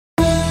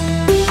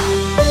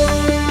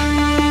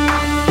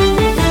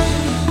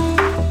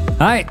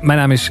Hi, mijn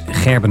naam is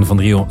Gerben van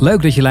Driel.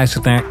 Leuk dat je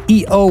luistert naar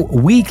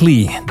EO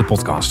Weekly, de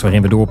podcast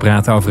waarin we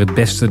doorpraten over het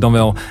beste dan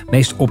wel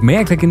meest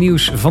opmerkelijke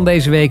nieuws van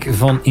deze week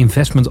van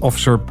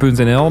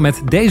investmentofficer.nl.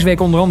 Met deze week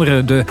onder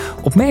andere de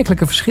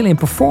opmerkelijke verschillen in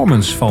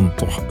performance van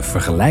toch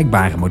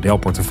vergelijkbare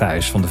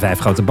modelportefeuilles van de 5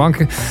 grote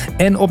banken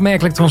en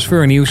opmerkelijk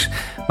transfernieuws.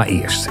 Maar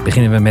eerst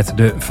beginnen we met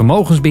de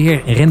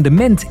vermogensbeheer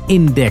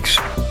rendementindex.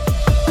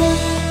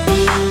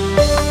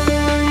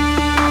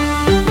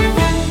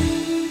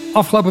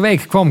 Afgelopen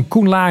week kwam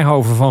Koen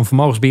Laarhoven van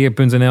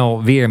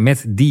vermogensbeheer.nl weer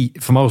met die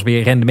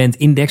vermogensbeheer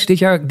rendementindex.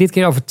 Dit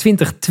keer over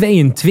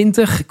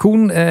 2022.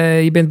 Koen,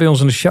 je bent bij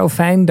ons in de show.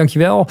 Fijn,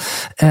 dankjewel.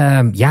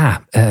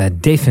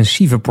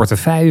 Defensieve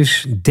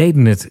portefeuilles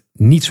deden het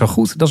niet zo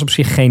goed. Dat is op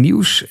zich geen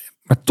nieuws.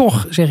 Maar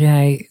toch, zeg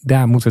jij,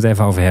 daar moeten we het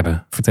even over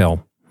hebben.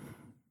 Vertel.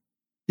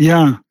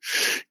 Ja,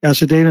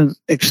 ze deden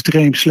het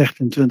extreem slecht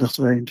in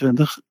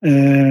 2022.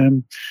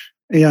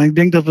 Ik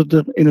denk dat we het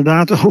er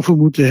inderdaad over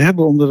moeten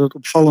hebben, omdat het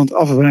opvallend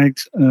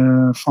afwijkt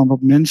van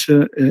wat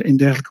mensen in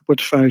dergelijke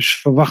portefeuilles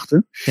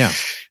verwachten. Ja.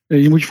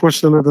 Je moet je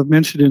voorstellen dat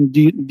mensen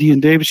die een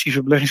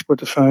defensieve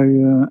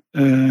beleggingsportefeuille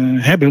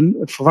hebben,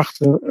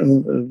 verwachten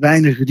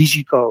weinig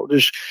risico.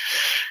 Dus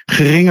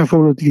geringe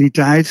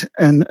volatiliteit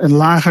en een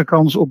lage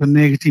kans op een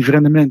negatief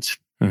rendement.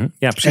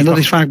 Ja, precies. En dat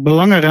is vaak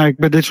belangrijk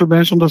bij dit soort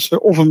mensen, omdat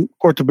ze of een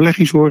korte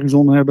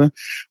beleggingshorizon hebben,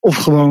 of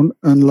gewoon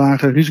een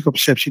lage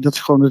risicoperceptie, dat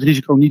ze gewoon het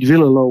risico niet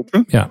willen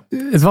lopen. Ja,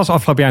 het was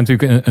afgelopen jaar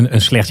natuurlijk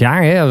een slecht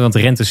jaar, hè? Want de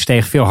rente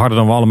steeg veel harder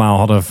dan we allemaal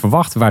hadden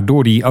verwacht,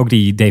 waardoor ook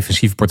die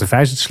defensieve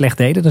portefeuilles het slecht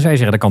deden. Dan zou je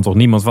zeggen, daar kan toch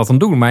niemand wat aan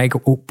doen. Maar ik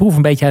proef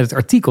een beetje uit het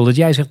artikel dat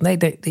jij zegt, nee,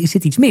 er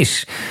zit iets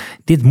mis.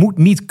 Dit moet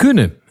niet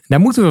kunnen. Daar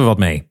moeten we wat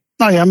mee.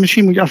 Nou ja,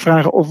 misschien moet je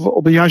afvragen of we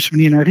op de juiste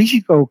manier naar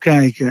risico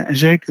kijken. En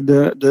zeker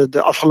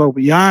de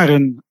afgelopen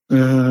jaren,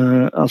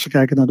 als we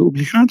kijken naar de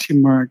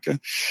obligatiemarkten.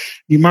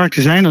 Die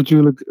markten zijn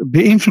natuurlijk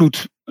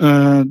beïnvloed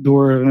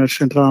door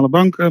centrale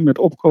banken met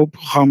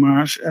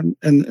opkoopprogramma's.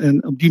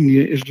 En op die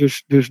manier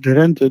is dus de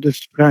rente, dus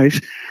de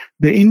prijs,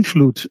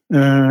 beïnvloed.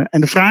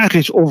 En de vraag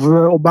is of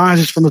we op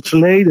basis van het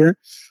verleden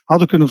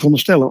hadden kunnen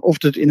veronderstellen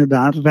of het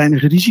inderdaad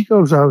weinig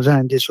risico zou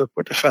zijn, dit soort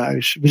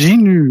portefeuilles. We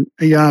zien nu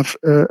een jaar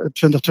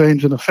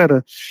 2022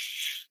 verder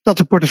dat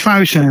er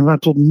portefeuilles zijn waar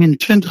tot min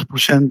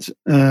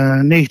 20%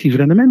 negatief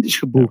rendement is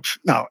geboekt.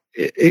 Nou,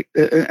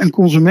 een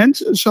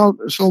consument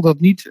zal dat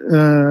niet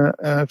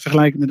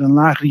vergelijken met een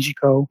laag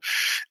risico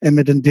en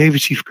met een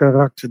defensief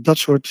karakter. Dat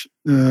soort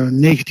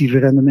negatieve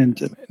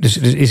rendementen. Dus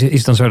is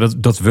het dan zo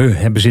dat we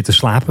hebben zitten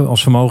slapen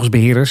als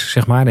vermogensbeheerders,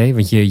 zeg maar? Nee,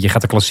 want je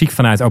gaat er klassiek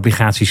vanuit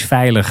obligaties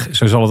veilig.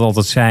 Zo zal het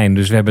altijd zijn.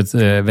 Dus we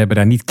hebben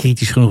daar niet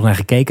kritisch genoeg naar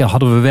gekeken.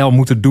 Hadden we wel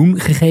moeten doen,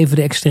 gegeven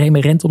de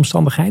extreme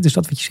renteomstandigheid? Is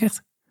dat wat je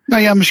zegt?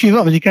 Nou ja, misschien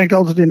wel. Want je kijkt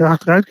altijd in de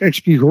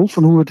achteruitkijkspiegel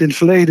van hoe het in het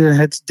verleden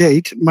het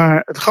deed.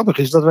 Maar het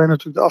grappige is dat wij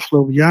natuurlijk de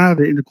afgelopen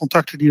jaren in de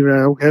contacten die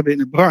wij ook hebben in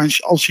de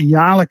branche al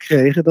signalen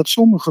kregen dat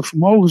sommige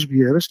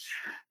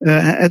vermogensbeheerders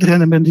het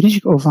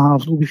rendement-risicoverhaal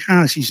van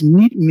obligaties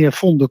niet meer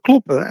vonden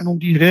kloppen. En om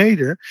die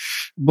reden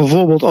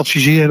bijvoorbeeld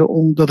adviseerden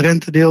om dat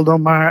rentedeel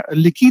dan maar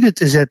liquide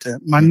te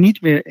zetten, maar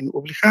niet meer in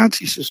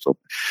obligaties te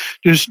stoppen.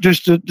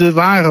 Dus er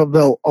waren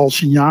wel al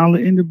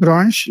signalen in de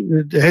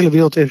branche. De hele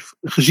wereld heeft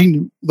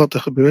gezien wat er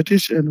gebeurd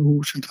is en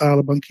hoe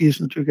centrale bankiers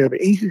natuurlijk hebben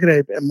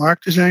ingegrepen en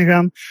markten zijn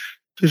gaan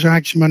tussen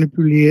haakjes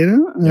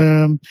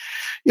manipuleren.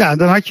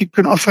 Dan had je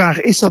kunnen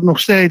afvragen, is dat nog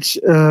steeds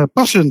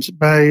passend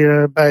bij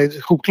de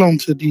groep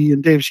klanten die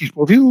een defensief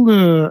profiel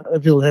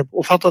wil hebben?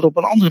 Of had dat op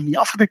een andere manier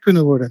afgedekt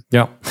kunnen worden?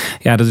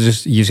 Ja, dat is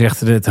dus, je zegt,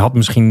 het had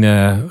misschien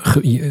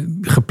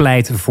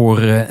gepleit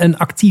voor een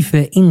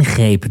actieve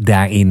ingreep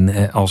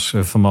daarin als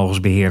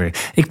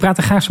vermogensbeheerder. Ik praat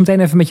er graag zo meteen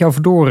even met je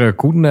over door,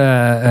 Koen.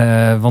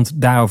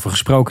 Want daarover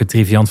gesproken,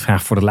 triviant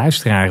vraag voor de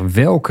luisteraar.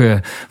 Welke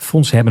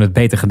fondsen hebben het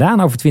beter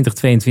gedaan over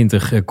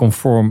 2022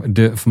 conform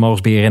de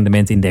vermogensbeheer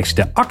rendementindex?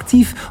 De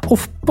actief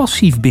of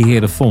passief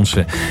beheerde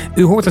fondsen?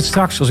 U hoort het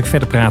straks als ik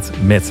verder praat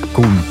met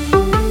Koen.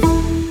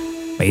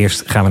 Maar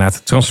eerst gaan we naar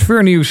het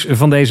transfernieuws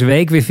van deze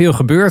week. Weer veel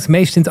gebeurd.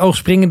 Meest in het oog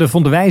springende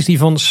vonden wij die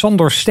van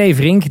Sandor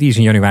Steverink. Die is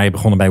in januari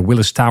begonnen bij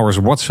Willis Towers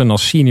Watson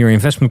als Senior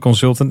Investment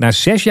Consultant. Na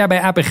 6 jaar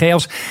bij APG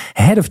als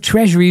Head of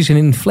Treasuries en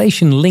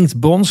Inflation-Linked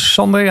Bonds.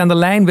 Sander aan de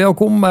lijn,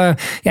 welkom.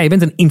 Je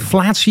bent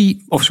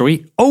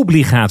een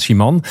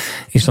obligatieman.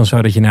 Is het dan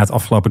zo dat je na het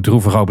afgelopen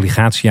droevige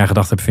obligatiejaar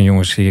gedacht hebt van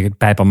jongens,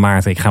 pijp aan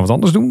Maarten, ik ga wat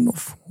anders doen?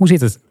 Of hoe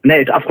zit het? Nee,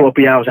 het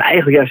afgelopen jaar was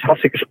eigenlijk juist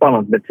hartstikke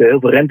spannend. Met heel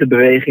veel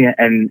rentebewegingen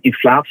en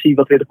inflatie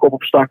wat weer de kop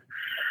op stak.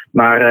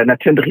 Maar na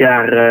 20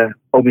 jaar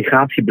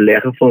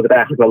obligatiebeleggen vond ik het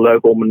eigenlijk wel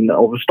leuk om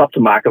een stap te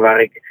maken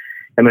waar ik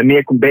me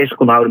meer bezig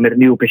kon houden met een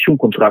nieuw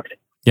pensioencontract.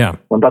 Ja.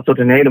 Want dat wordt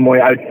een hele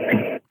mooie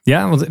uitdaging.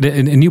 Ja, want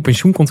een nieuw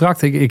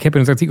pensioencontract, ik heb in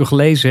het artikel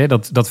gelezen,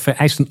 dat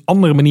vereist een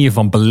andere manier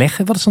van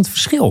beleggen. Wat is dan het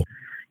verschil?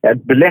 Ja,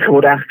 het beleggen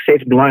wordt eigenlijk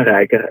steeds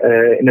belangrijker.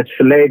 In het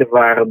verleden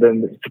waren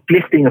de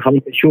verplichtingen van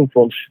het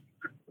pensioenfonds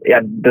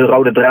de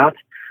rode draad.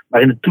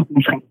 Maar in de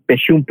toekomst gaat het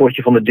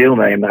pensioenpotje van de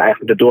deelnemer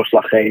eigenlijk de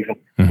doorslag geven.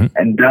 Mm-hmm.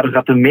 En daardoor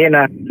gaat er meer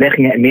naar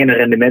beleggingen en meer naar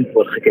rendement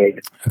worden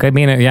gekeken.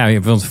 Oké,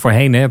 want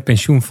voorheen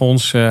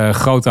pensioenfonds,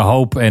 grote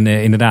hoop. En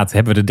inderdaad,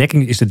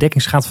 is de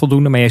dekkingsgraad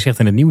voldoende. Maar jij zegt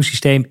in het nieuwe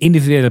systeem,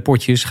 individuele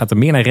potjes, gaat er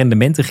meer naar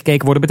rendementen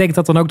gekeken worden. Betekent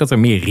dat dan ook dat er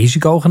meer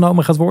risico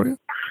genomen gaat worden?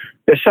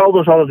 Per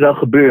saldo zal het wel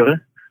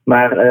gebeuren.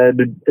 Maar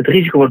het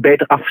risico wordt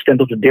beter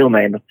afgestemd op de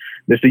deelnemer.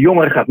 Dus de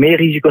jongere gaat meer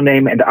risico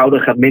nemen en de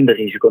oudere gaat minder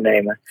risico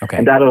nemen. Okay.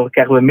 En daardoor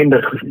krijgen we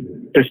minder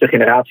tussen de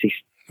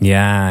generaties.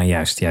 Ja,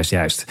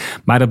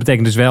 juist. Maar dat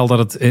betekent dus wel dat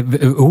het...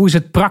 hoe is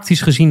het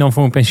praktisch gezien dan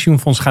voor een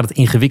pensioenfonds? Gaat het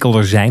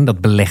ingewikkelder zijn,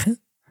 dat beleggen?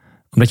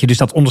 Omdat je dus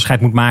dat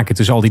onderscheid moet maken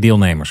tussen al die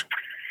deelnemers.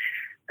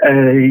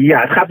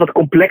 Het gaat wat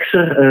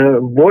complexer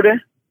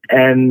worden.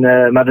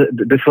 Maar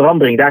de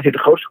verandering, daar zit de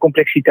grootste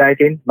complexiteit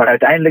in. Maar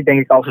uiteindelijk denk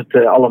ik, als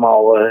het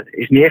allemaal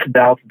is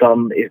neergedaald, dan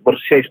wordt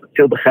het steeds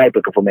veel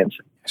begrijpelijker voor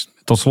mensen.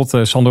 Tot slot,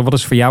 Sander, wat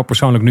is voor jou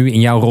persoonlijk nu in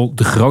jouw rol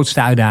de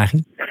grootste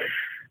uitdaging?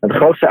 De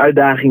grootste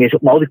uitdaging is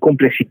om al die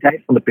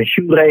complexiteit van de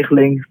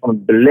pensioenregeling, van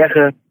het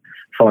beleggen,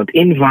 van het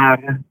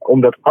invaren,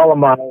 om dat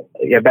allemaal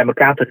bij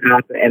elkaar te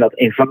rapen en dat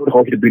eenvoudig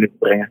over de bühne te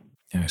brengen.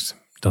 Juist.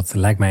 Dat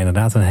lijkt mij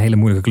inderdaad een hele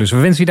moeilijke klus. We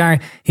wensen je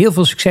daar heel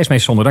veel succes mee,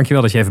 Sander.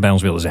 Dankjewel dat je even bij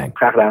ons wilde zijn.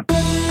 Graag gedaan.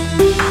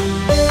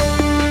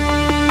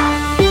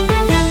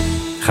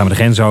 Gaan we de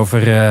grens over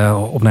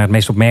op naar het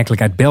meest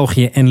opmerkelijk uit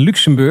België en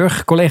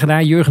Luxemburg. Collega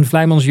daar, Jurgen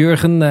Vlijmans.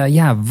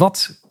 Jurgen,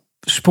 wat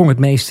sprong het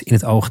meest in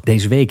het oog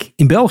deze week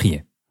in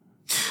België?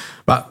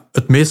 Maar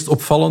het meest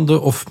opvallende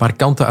of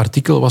markante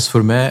artikel was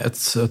voor mij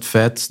het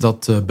feit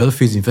dat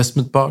Belfius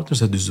Investment Partners,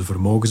 dus de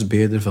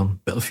vermogensbeheerder van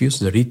Belfius,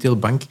 de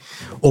retailbank,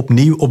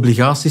 opnieuw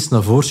obligaties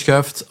naar voren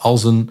schuift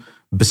als een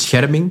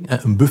bescherming,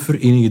 een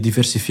buffer in een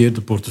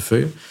gediversifieerde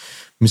portefeuille.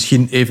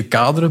 Misschien even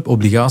kaderen.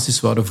 Obligaties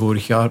waren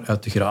vorig jaar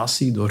uit de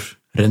gratie door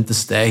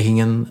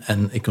rentestijgingen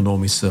en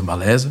economische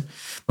malaise.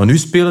 Maar nu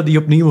spelen die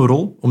opnieuw een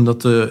rol,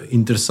 omdat de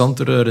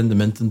interessantere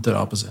rendementen te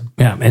rapen zijn.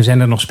 Ja, en zijn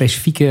er nog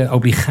specifieke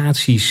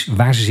obligaties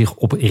waar ze zich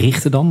op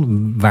richten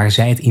dan? Waar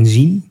zij het in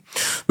zien?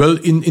 Wel,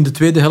 in de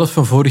tweede helft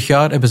van vorig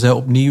jaar hebben zij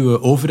opnieuw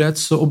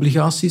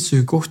overheidsobligaties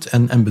gekocht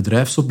en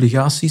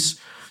bedrijfsobligaties.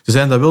 Ze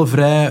zijn daar wel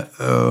vrij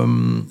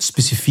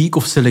specifiek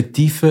of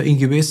selectief in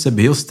geweest. Ze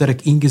hebben heel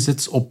sterk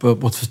ingezet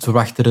op het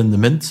verwachte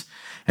rendement.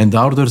 En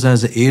daardoor zijn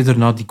ze eerder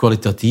naar die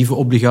kwalitatieve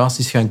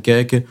obligaties gaan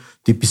kijken.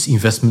 Typisch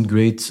investment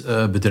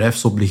grade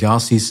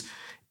bedrijfsobligaties.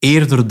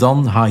 Eerder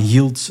dan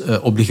high-yield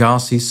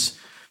obligaties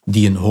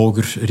die een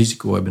hoger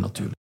risico hebben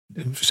natuurlijk.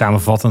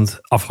 Samenvattend,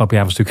 afgelopen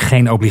jaar was natuurlijk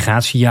geen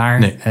obligatiejaar.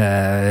 Nee.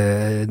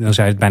 Dan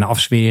zou je het bijna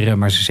afzweren,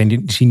 maar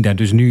ze zien daar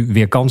dus nu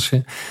weer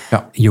kansen.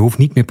 Ja. Je hoeft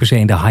niet meer per se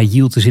in de high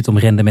yield te zitten om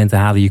rendement te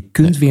halen. Je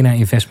kunt weer naar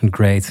investment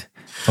grade.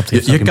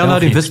 Je kan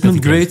naar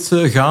investment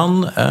grade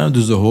gaan,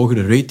 dus de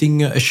hogere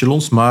rating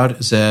echelons, maar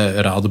zij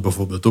raden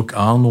bijvoorbeeld ook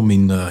aan om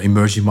in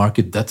emerging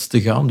market debt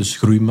te gaan, dus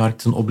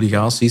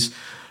groeimarktenobligaties,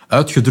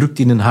 uitgedrukt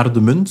in een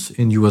harde munt,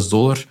 in US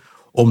dollar,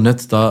 om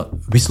net dat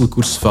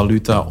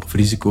wisselkoersvaluta of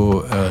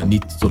risico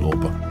niet te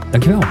lopen.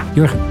 Dankjewel,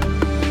 Jurgen.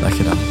 Dag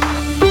gedaan.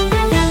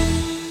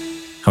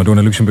 Gaan we door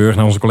naar Luxemburg,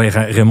 naar onze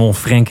collega Raymond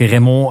Frenke.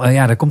 Raymond,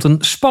 er komt een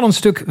spannend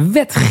stuk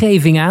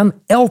wetgeving aan.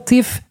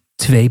 LTIF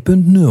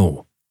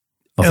 2.0.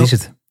 Wat is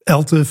het?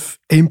 LTIF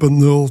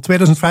 1.0,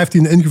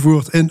 2015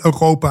 ingevoerd in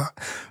Europa.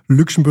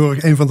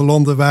 Luxemburg, een van de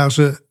landen waar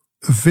ze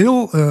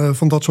veel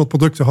van dat soort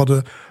producten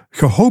hadden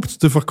gehoopt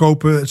te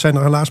verkopen. Het zijn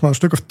er helaas maar een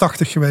stuk of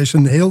 80 geweest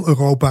in heel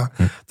Europa.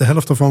 De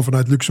helft daarvan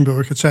vanuit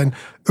Luxemburg. Het zijn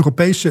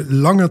Europese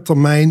lange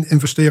termijn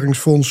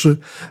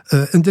investeringsfondsen.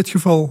 In dit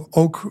geval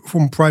ook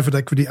voor private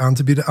equity aan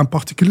te bieden aan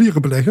particuliere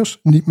beleggers.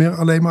 Niet meer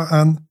alleen maar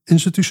aan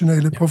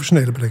institutionele,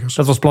 professionele beleggers.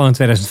 Dat was plan in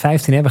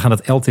 2015. Hè? We gaan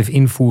dat LTIF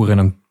invoeren en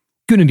dan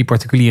kunnen die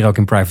particulieren ook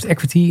in private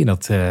equity.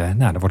 En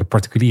daar worden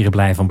particulieren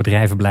blij van,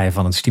 bedrijven blij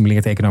van. Het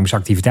stimuleert de economische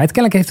activiteit.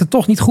 Kennelijk heeft het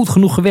toch niet goed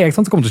genoeg gewerkt,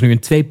 want er komt dus nu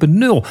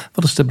een 2.0.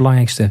 Wat is de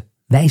belangrijkste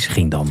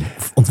wijziging dan?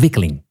 Of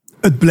ontwikkeling?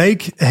 Het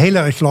bleek heel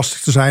erg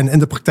lastig te zijn in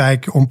de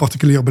praktijk om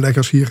particuliere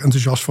beleggers hier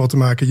enthousiast voor te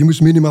maken. Je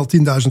moest minimaal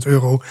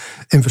 €10.000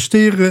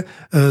 investeren.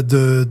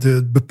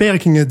 De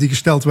beperkingen die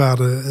gesteld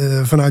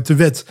waren vanuit de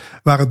wet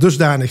waren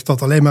dusdanig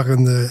dat alleen maar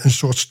een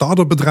soort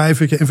start-up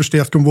bedrijven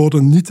geïnvesteerd kon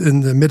worden. Niet in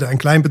de midden- en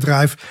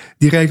kleinbedrijf.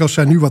 Die regels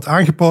zijn nu wat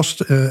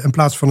aangepast. In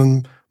plaats van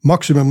een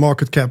maximum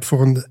market cap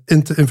voor een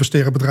in te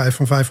investeren bedrijf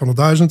van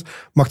 500.000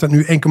 mag dat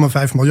nu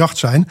 1,5 miljard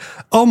zijn.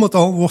 Al met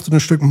al wordt het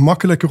een stuk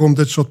makkelijker om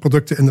dit soort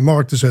producten in de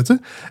markt te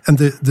zetten. En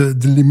de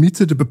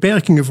limieten, de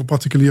beperkingen voor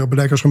particuliere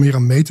beleggers om hier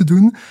aan mee te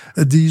doen,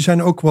 die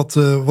zijn ook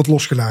wat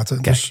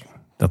losgelaten. Kijk. Dus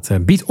dat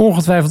biedt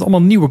ongetwijfeld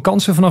allemaal nieuwe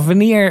kansen. Vanaf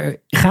wanneer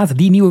gaat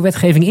die nieuwe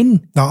wetgeving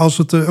in? Nou, als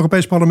het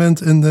Europees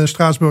Parlement in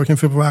Straatsburg in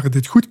februari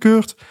dit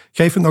goedkeurt,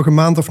 geef het nog een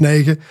maand of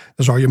 9,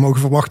 dan zou je mogen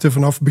verwachten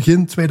vanaf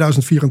begin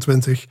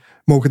 2024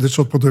 mogen dit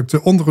soort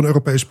producten onder een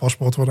Europees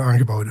paspoort worden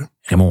aangeboden.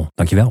 Raymond,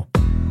 dankjewel.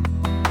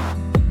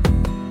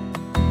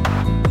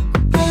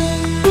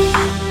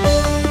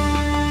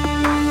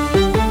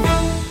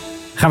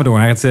 Gaan we door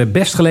naar het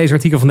best gelezen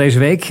artikel van deze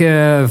week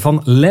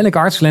van Lenneke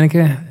Arts.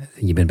 Lenneke,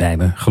 je bent bij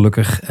me,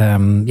 gelukkig.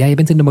 Je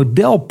bent in de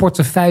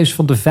modelportefeuilles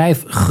van de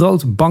 5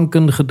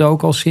 grootbanken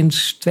gedoken al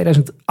sinds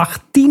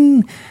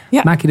 2018.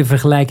 Ja. Maak je de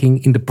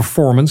vergelijking in de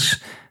performance.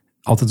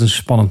 Altijd een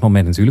spannend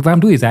moment natuurlijk.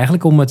 Waarom doe je het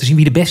eigenlijk? Om te zien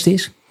wie de beste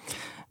is?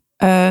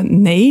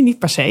 Nee, niet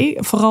per se.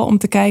 Vooral om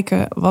te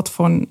kijken wat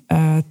voor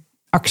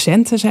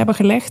accenten ze hebben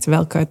gelegd.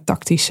 Welke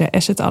tactische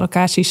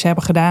asset-allocaties ze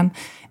hebben gedaan.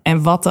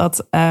 En wat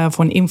dat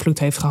voor een invloed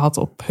heeft gehad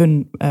op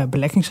hun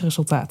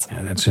beleggingsresultaat.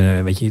 Ja, dat is,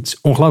 het is een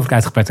ongelooflijk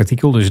uitgebreid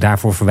artikel. Dus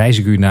daarvoor verwijs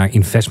ik u naar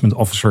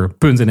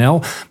investmentofficer.nl.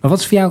 Maar wat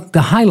is voor jou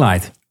de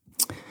highlight?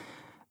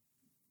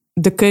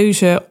 De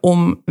keuze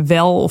om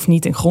wel of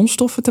niet in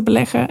grondstoffen te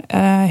beleggen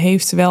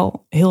heeft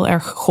wel heel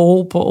erg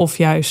geholpen of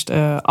juist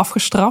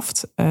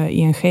afgestraft.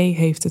 ING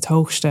heeft het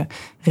hoogste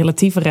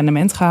relatieve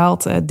rendement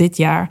gehaald dit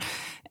jaar.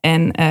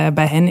 En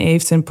bij hen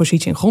heeft een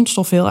positie in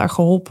grondstoffen heel erg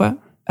geholpen.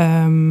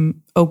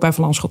 Ook bij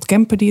Van Lanschot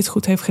Kempen, die het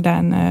goed heeft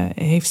gedaan,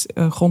 heeft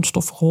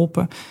grondstoffen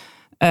geholpen.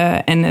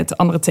 En het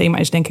andere thema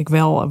is denk ik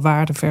wel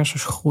waarde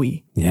versus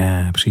groei.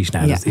 Ja, precies.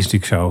 Dat is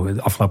natuurlijk zo.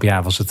 Het afgelopen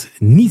jaar was het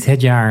niet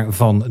het jaar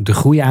van de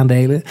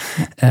groeiaandelen.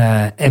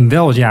 En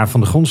wel het jaar van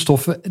de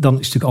grondstoffen. Dan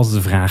is natuurlijk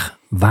altijd de vraag,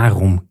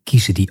 waarom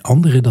kiezen die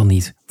anderen dan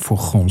niet voor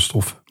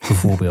grondstoffen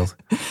bijvoorbeeld?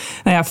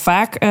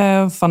 Vaak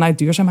vanuit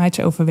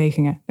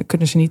duurzaamheidsoverwegingen. Dan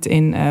kunnen ze niet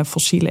in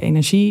fossiele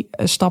energie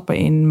stappen,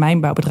 in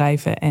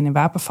mijnbouwbedrijven en in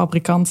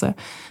wapenfabrikanten.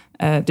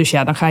 Dus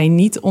dan ga je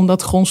niet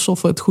omdat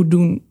grondstoffen het goed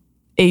doen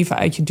even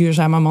uit je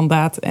duurzame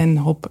mandaat en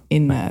hop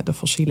in de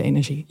fossiele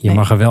energie. Je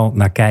mag er wel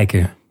naar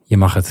kijken. Je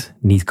mag het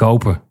niet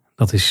kopen.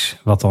 Dat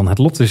is wat dan het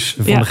lot is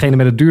van degene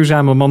met het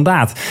duurzame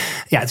mandaat.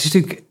 Ja, het is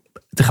natuurlijk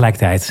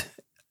tegelijkertijd,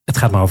 het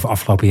gaat maar over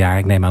afgelopen jaar.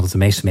 Ik neem aan dat de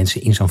meeste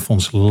mensen in zo'n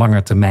fonds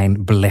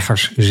langetermijn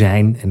beleggers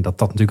zijn. En dat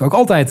natuurlijk ook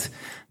altijd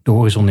de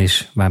horizon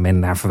is waar men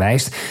naar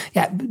verwijst.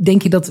 Ja,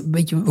 denk je dat,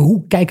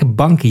 hoe kijken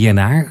banken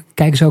hiernaar?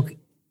 Kijken ze ook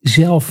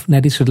zelf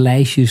naar dit soort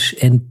lijstjes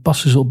en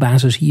passen ze op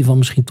basis hiervan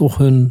misschien toch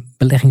hun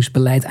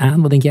beleggingsbeleid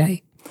aan? Wat denk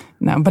jij?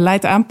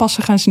 Beleid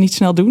aanpassen gaan ze niet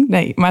snel doen.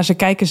 Nee, maar ze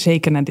kijken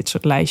zeker naar dit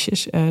soort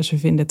lijstjes. Ze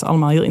vinden het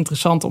allemaal heel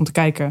interessant om te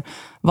kijken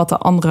wat de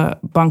andere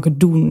banken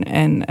doen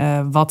en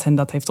wat hen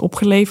dat heeft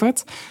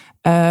opgeleverd.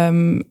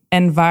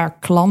 En waar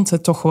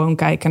klanten toch gewoon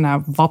kijken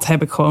naar wat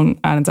heb ik gewoon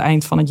aan het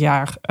eind van het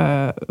jaar,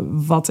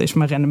 wat is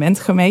mijn rendement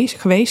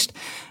geweest.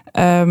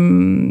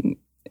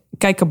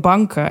 Kijken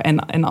banken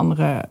en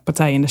andere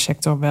partijen in de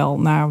sector wel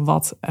naar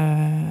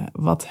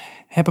wat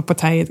hebben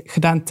partijen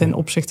gedaan ten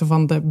opzichte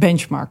van de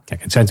benchmark.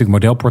 Kijk, het zijn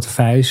natuurlijk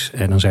modelportefeuilles.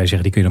 En dan zou je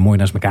zeggen, die kun je er mooi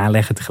naast elkaar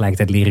leggen.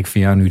 Tegelijkertijd leer ik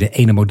van jou nu de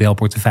ene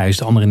modelportefeuille is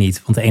de andere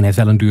niet. Want de een heeft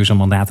wel een duurzaam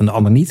mandaat en de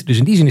ander niet. Dus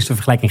in die zin is de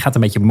vergelijking gaat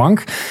een beetje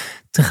mank.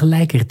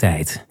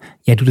 Tegelijkertijd,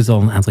 jij doet het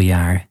al een aantal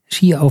jaar.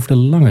 Zie je over de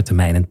lange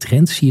termijn een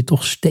trend? Zie je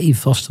toch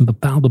stevast een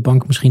bepaalde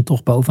bank misschien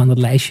toch bovenaan dat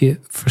lijstje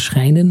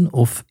verschijnen?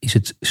 Of is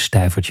het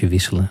stuivertje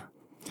wisselen?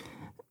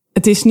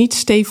 Het is niet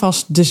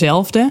stevast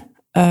dezelfde.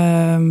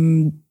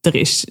 Er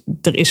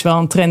is wel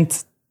een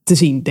trend te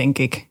zien, denk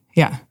ik.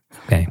 Ja.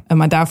 Okay.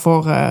 Maar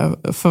daarvoor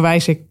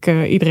verwijs ik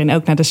iedereen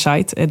ook naar de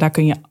site. Daar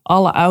kun je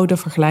alle oude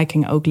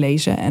vergelijkingen ook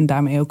lezen. En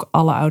daarmee ook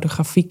alle oude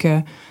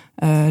grafieken,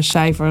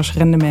 cijfers,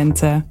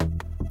 rendementen.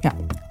 Ja.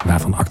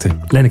 Waarvan akte.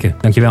 Lenneke,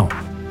 dankjewel.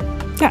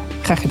 Ja,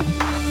 graag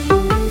gedaan.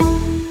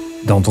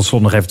 Dan tot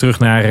slot nog even terug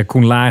naar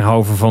Koen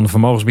Laarhoven van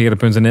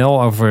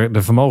vermogensbeheerder.nl over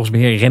de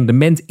vermogensbeheer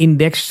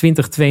rendementindex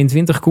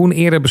 2022. Koen,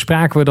 eerder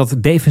bespraken we dat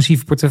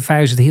defensieve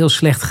portefeuilles het heel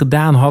slecht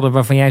gedaan hadden,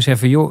 waarvan jij zei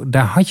van joh,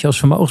 daar had je als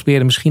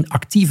vermogensbeheerder misschien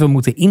actiever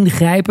moeten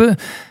ingrijpen.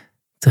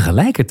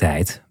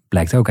 Tegelijkertijd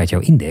blijkt ook uit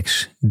jouw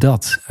index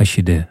dat als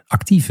je de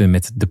actieve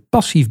met de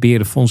passief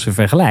beheerde fondsen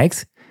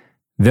vergelijkt,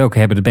 welke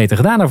hebben het beter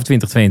gedaan over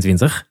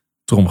 2022?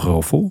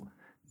 Tromgeroffel.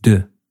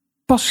 De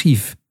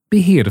passief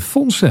beheerde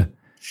fondsen.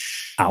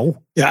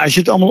 Auw. Ja, als je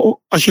het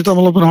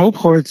allemaal op een hoop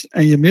gooit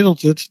en je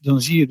middelt het,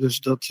 dan zie je dus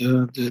dat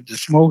de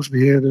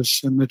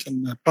vermogensbeheerders met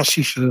een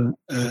passieve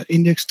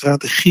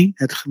indexstrategie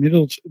het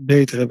gemiddeld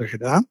beter hebben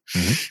gedaan.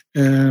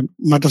 Mm-hmm.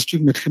 Maar dat is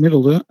natuurlijk met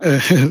gemiddelde.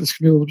 Het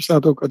gemiddelde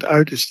bestaat ook uit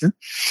uitersten.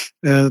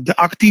 De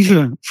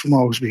actieve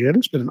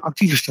vermogensbeheerders met een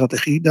actieve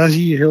strategie, daar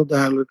zie je heel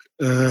duidelijk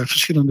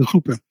verschillende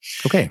groepen.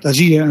 Okay. Daar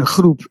zie je een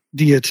groep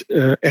die het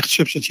echt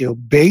substantieel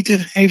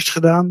beter heeft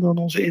gedaan dan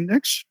onze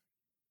index.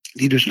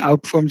 Die dus een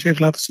outperformance heeft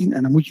laten zien.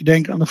 En dan moet je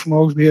denken aan de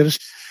vermogensbeheerders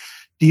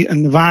die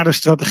een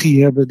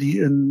waardestrategie hebben,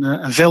 die een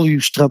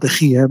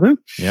value-strategie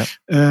hebben. Ja.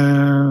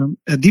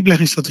 Die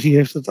beleggingsstrategie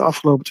heeft het de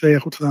afgelopen 2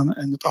 jaar goed gedaan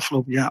en het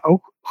afgelopen jaar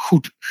ook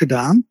goed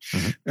gedaan.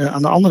 Uh-huh.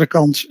 Aan de andere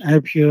kant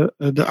heb je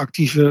de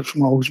actieve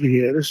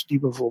vermogensbeheerders die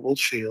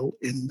bijvoorbeeld veel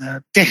in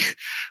tech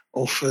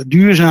of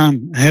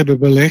duurzaam hebben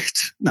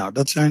belegd. Nou,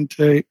 dat zijn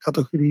 2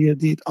 categorieën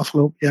die het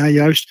afgelopen jaar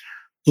juist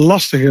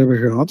lastig hebben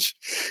gehad.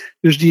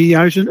 Dus die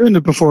juist een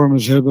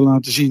underperformance hebben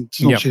laten zien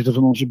ten opzichte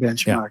van onze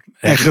benchmark.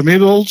 Ja. En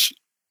gemiddeld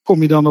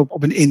kom je dan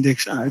op een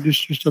index uit.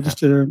 Dus dat is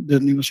de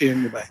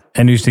nuancering erbij.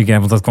 En nu is het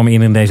natuurlijk, want dat kwam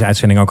in deze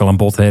uitzending ook al aan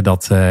bod. Hè,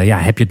 dat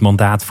heb je het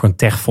mandaat voor een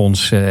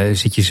techfonds,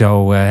 zit je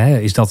zo,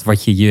 is dat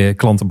wat je je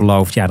klanten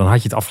belooft? Ja, dan had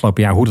je het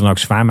afgelopen jaar hoe dan ook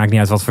zwaar. Maakt niet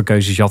uit wat voor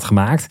keuzes je had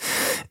gemaakt.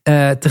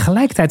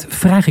 Tegelijkertijd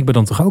vraag ik me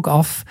dan toch ook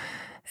af,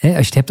 als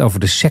je het hebt over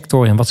de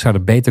sector en wat zou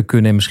er beter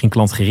kunnen en misschien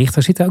klantgericht,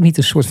 daar zit er ook niet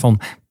een soort van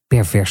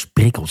pervers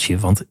prikkeltje.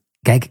 Want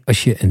kijk,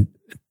 als je een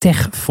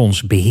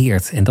techfonds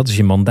beheert en dat is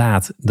je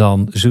mandaat,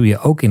 dan zul je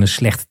ook in een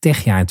slecht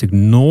techjaar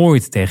natuurlijk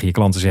nooit tegen je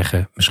klanten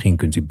zeggen, misschien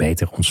kunt u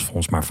beter ons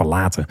fonds maar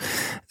verlaten.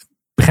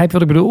 Begrijp je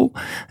wat ik bedoel?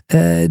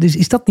 Dus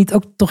is dat niet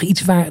ook toch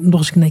iets waar nog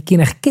eens een keer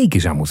naar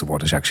gekeken zou moeten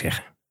worden, zou ik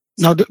zeggen?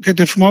 Nou,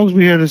 de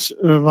vermogensbeheerders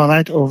waar wij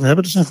het over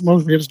hebben, dat zijn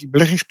vermogensbeheerders die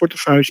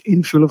beleggingsportefeuilles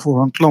invullen voor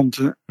hun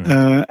klanten.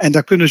 En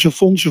daar kunnen ze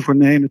fondsen voor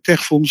nemen,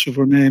 techfondsen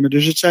voor nemen.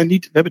 Dus we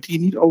hebben het hier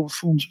niet over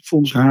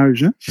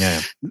fondsenhuizen. Ja.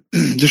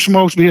 Dus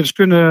vermogensbeheerders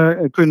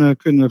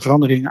kunnen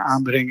veranderingen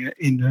aanbrengen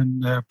in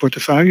hun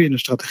portefeuille, in hun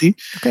strategie.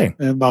 Okay.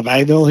 Waar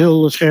wij wel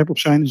heel scherp op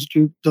zijn, is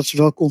natuurlijk dat ze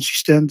wel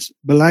consistent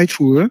beleid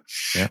voeren.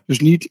 Ja. Dus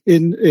niet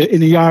in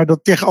een jaar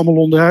dat tech allemaal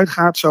onderuit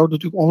gaat, zou het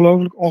natuurlijk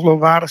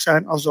ongeloofwaardig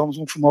zijn als dan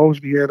zo'n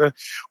vermogensbeheerder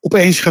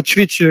opeens gaat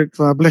switchen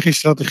qua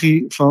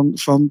beleggingsstrategie van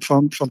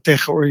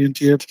tech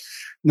georiënteerd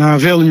naar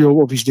value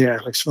of iets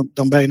dergelijks. Want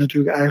dan ben je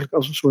natuurlijk eigenlijk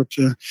als een soort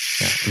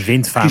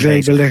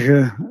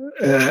privébelegger.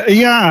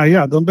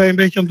 Dan ben je een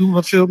beetje aan het doen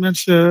wat veel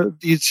mensen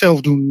die het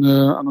zelf doen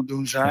aan het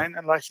doen zijn.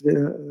 En laat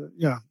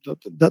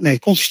je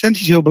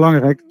consistentie is heel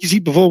belangrijk. Je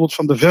ziet bijvoorbeeld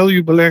van de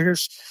value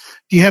beleggers,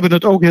 die hebben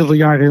het ook heel veel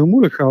jaren heel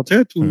moeilijk gehad.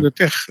 Hè? Toen de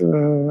tech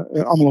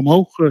allemaal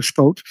omhoog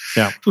spoot.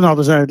 Ja. Toen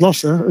hadden zij het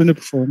lastig,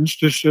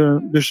 underperformance.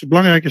 Dus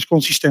belangrijk is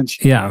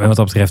consistentie. Ja, en wat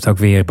dat betreft ook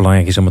weer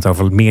belangrijk is om het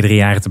over meerdere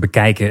jaren te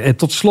bekijken.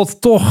 Tot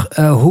slot toch,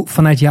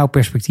 vanuit jouw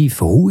perspectief,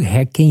 hoe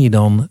herken je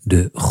dan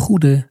de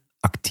goede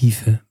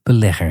actieve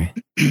belegger?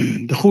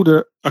 De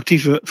goede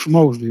actieve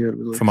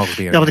vermogensbeheerder.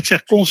 Ja, wat ik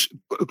zeg,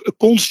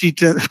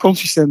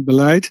 consistent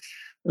beleid.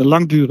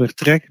 Langdurig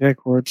track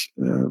record.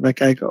 Wij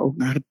kijken ook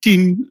naar het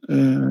team,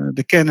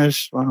 de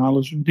kennis, waar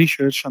halen ze hun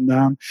research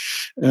vandaan.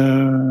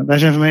 Wij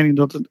zijn van mening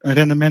dat het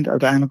rendement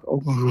uiteindelijk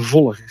ook een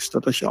gevolg is.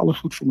 Dat als je alles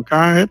goed voor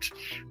elkaar hebt,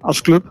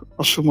 als club,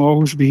 als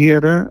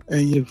vermogensbeheerder,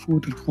 en je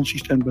voert een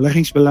consistent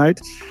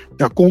beleggingsbeleid,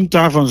 dan komt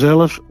daar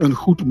vanzelf een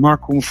goed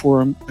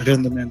marktconform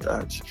rendement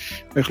uit.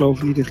 Wij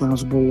geloven niet in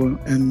glazen bollen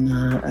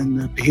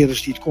en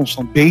beheerders die het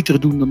constant beter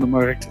doen dan de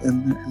markt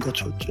en dat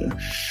soort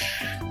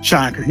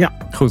zaken. Ja.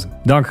 Goed,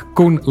 dank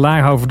Koen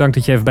Laarhoven. Dank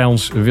dat je even bij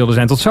ons wilde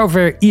zijn. Tot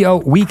zover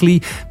IO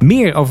Weekly.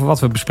 Meer over wat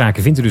we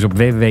bespraken vindt u dus op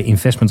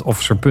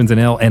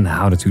www.investmentofficer.nl en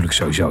hou natuurlijk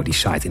sowieso die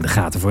site in de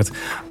gaten voor het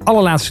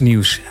allerlaatste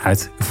nieuws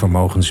uit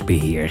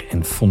vermogensbeheer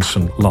en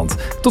fondsenland.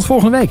 Tot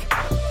volgende week.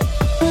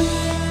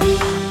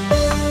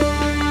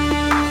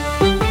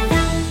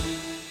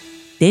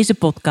 Deze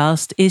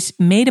podcast is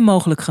mede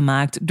mogelijk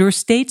gemaakt door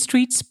State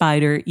Street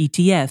Spider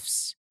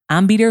ETF's,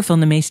 aanbieder van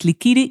de meest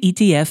liquide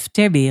ETF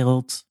ter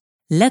wereld.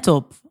 Let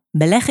op,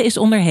 beleggen is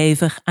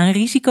onderhevig aan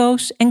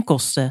risico's en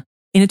kosten.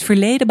 In het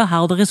verleden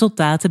behaalde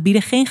resultaten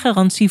bieden geen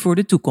garantie voor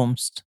de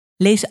toekomst.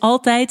 Lees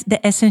altijd de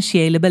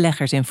essentiële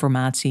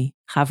beleggersinformatie.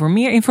 Ga voor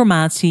meer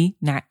informatie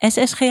naar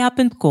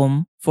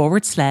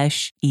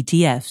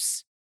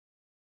ssga.com/ETF's.